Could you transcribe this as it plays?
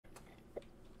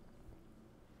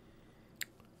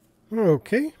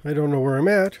Okay, I don't know where I'm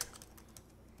at,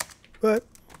 but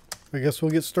I guess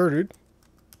we'll get started.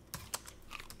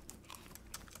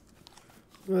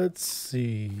 Let's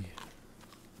see.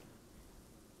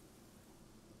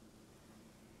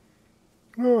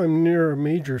 Oh, I'm near a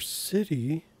major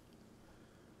city.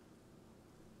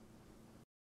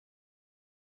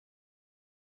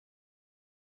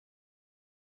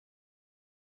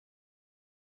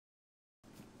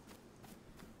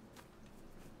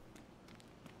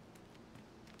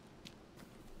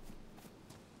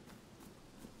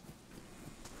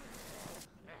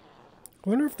 I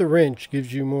wonder if the wrench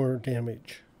gives you more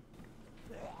damage.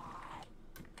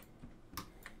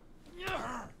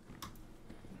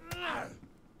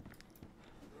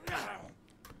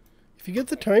 If you get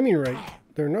the timing right,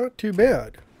 they're not too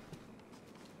bad.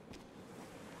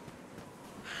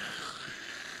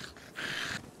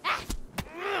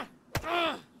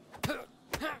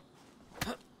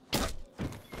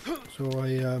 So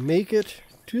I make it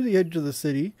to the edge of the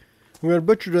city. I'm going to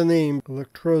butcher the name,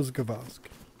 Electo.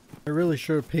 I really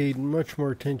should have paid much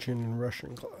more attention in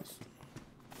Russian class.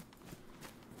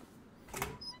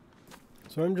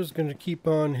 So I'm just going to keep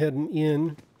on heading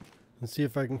in and see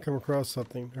if I can come across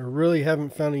something. I really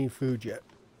haven't found any food yet.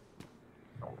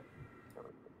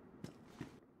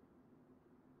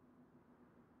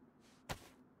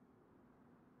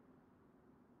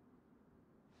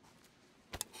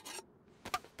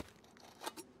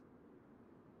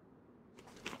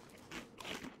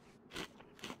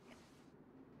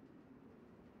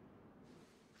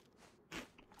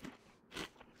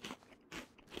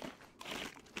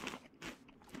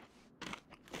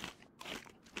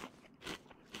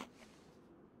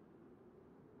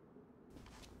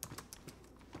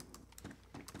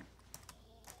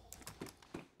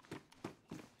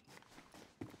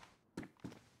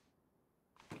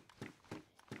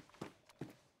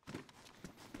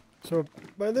 So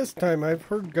by this time I've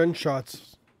heard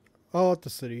gunshots all at the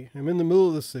city. I'm in the middle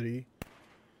of the city,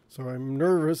 so I'm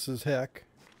nervous as heck.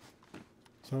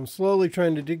 So I'm slowly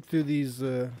trying to dig through these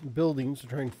buildings to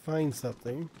try and find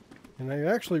something. And I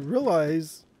actually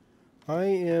realize I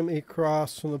am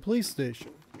across from the police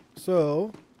station.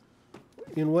 So,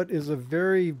 in what is a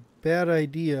very bad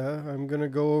idea, I'm going to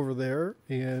go over there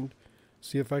and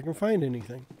see if I can find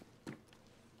anything.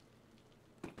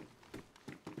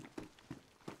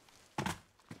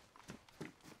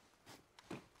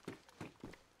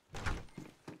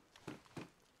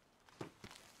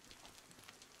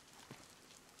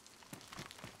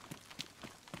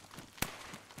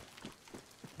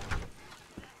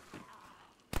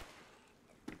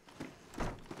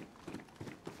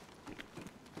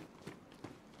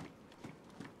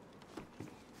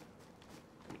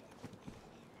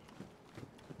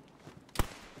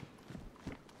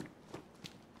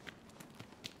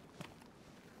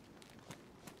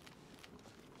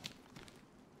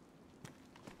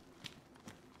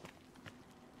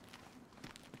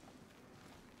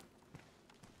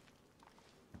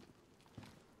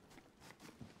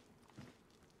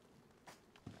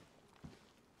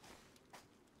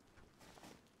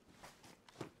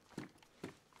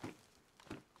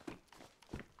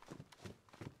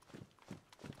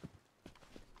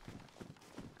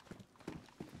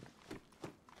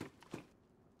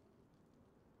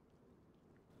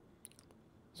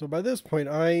 So by this point,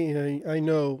 I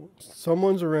know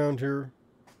someone's around here.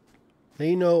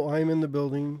 They know I'm in the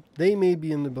building. They may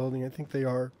be in the building. I think they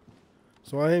are.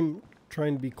 So I'm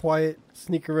trying to be quiet,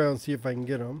 sneak around, see if I can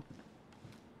get them.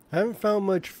 I haven't found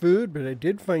much food, but I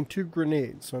did find 2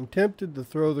 grenades. So I'm tempted to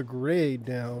throw the grenade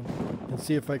down and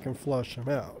see if I can flush them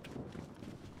out.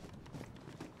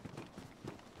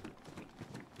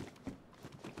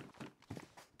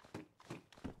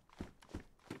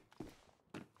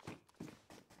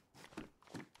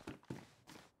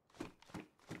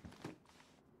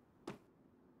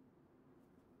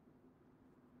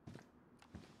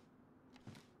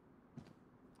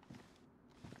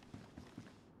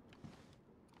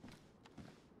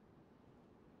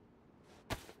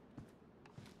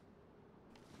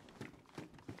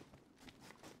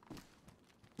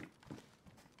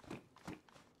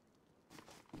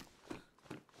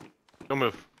 Don't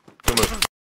move. Don't move.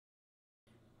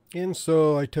 And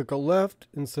so I took a left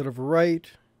instead of a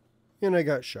right, and I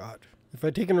got shot. If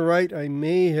I'd taken a right, I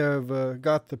may have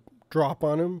got the drop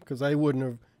on him, because I wouldn't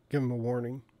have given him a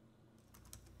warning.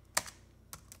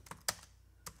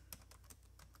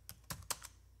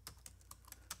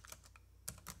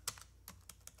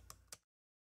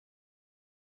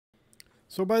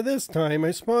 So by this time,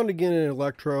 I spawned again in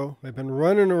Electro. I've been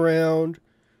running around.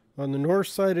 on the north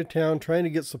side of town trying to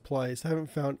get supplies. Haven't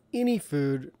found any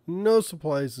food, no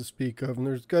supplies to speak of, and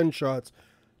there's gunshots.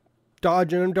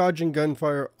 I'm dodging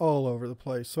gunfire all over the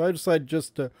place. So I decided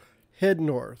just to head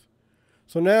north.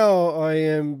 So now I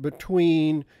am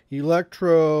between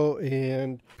Electro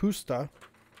and Pusta.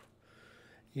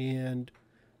 And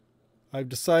I've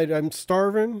decided I'm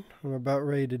starving. I'm about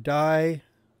ready to die.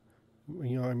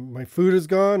 You know, my food is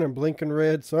gone. I'm blinking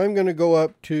red. So I'm going to go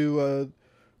up to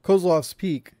Kozlov's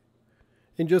Peak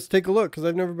and just take a look, because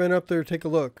I've never been up there to take a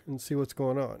look and see what's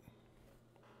going on.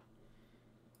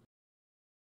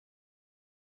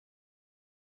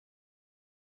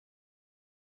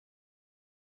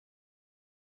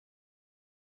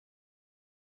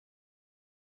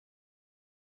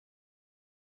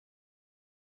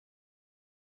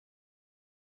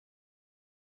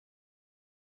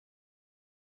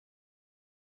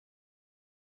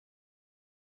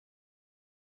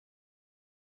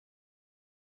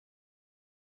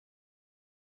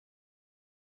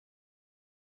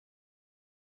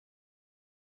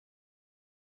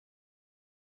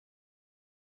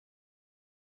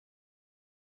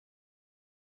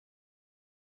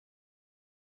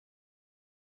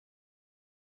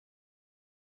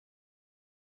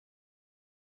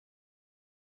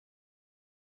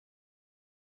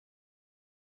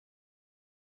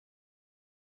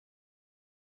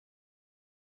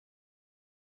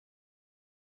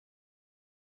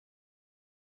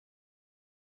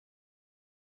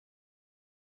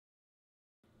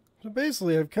 So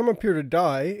basically, I've come up here to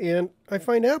die, and I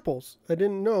find apples. I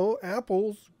didn't know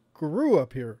apples grew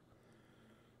up here.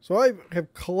 So I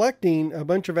have collecting a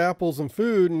bunch of apples and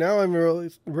food, and now I'm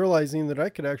realizing that I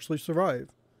could actually survive.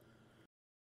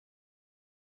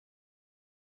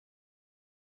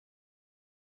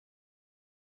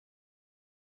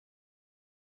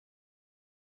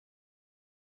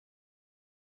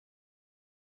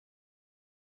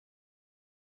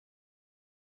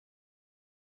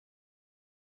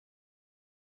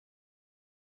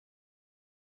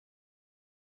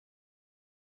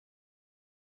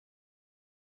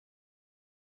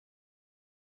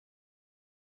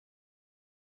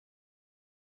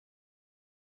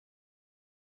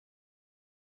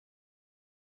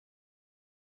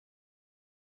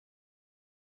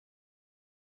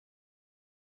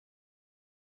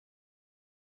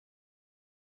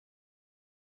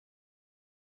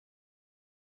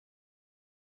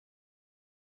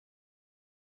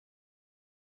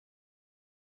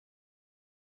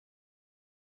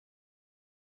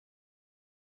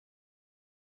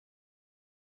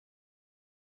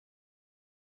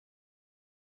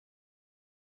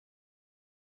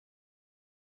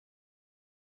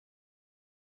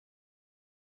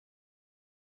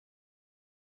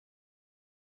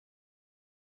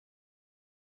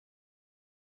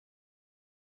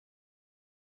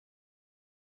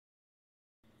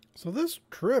 So this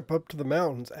trip up to the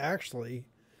mountains actually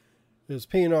is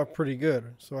paying off pretty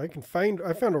good. So I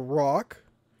found a rock,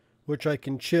 which I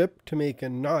can chip to make a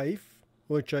knife,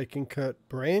 which I can cut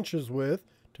branches with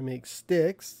to make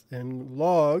sticks and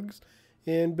logs,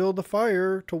 and build a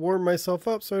fire to warm myself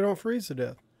up so I don't freeze to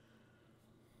death.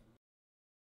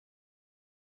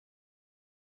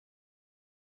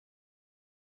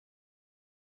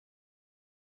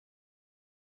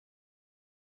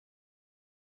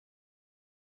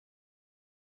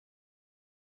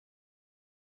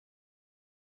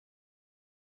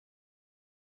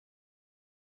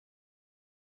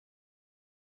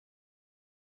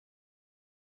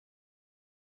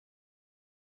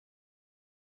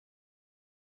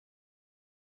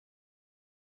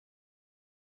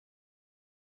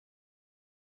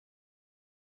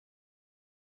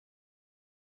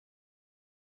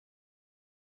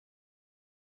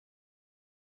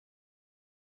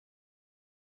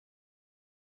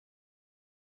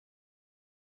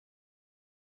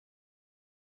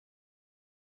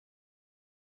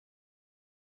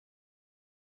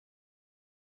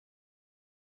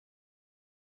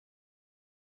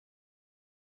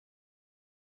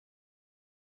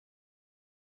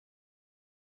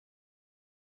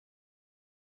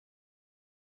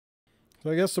 So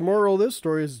I guess the moral of this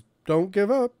story is don't give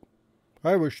up.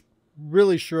 I was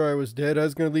really sure I was dead. I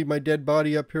was going to leave my dead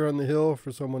body up here on the hill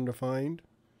for someone to find.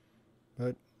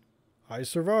 But I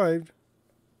survived.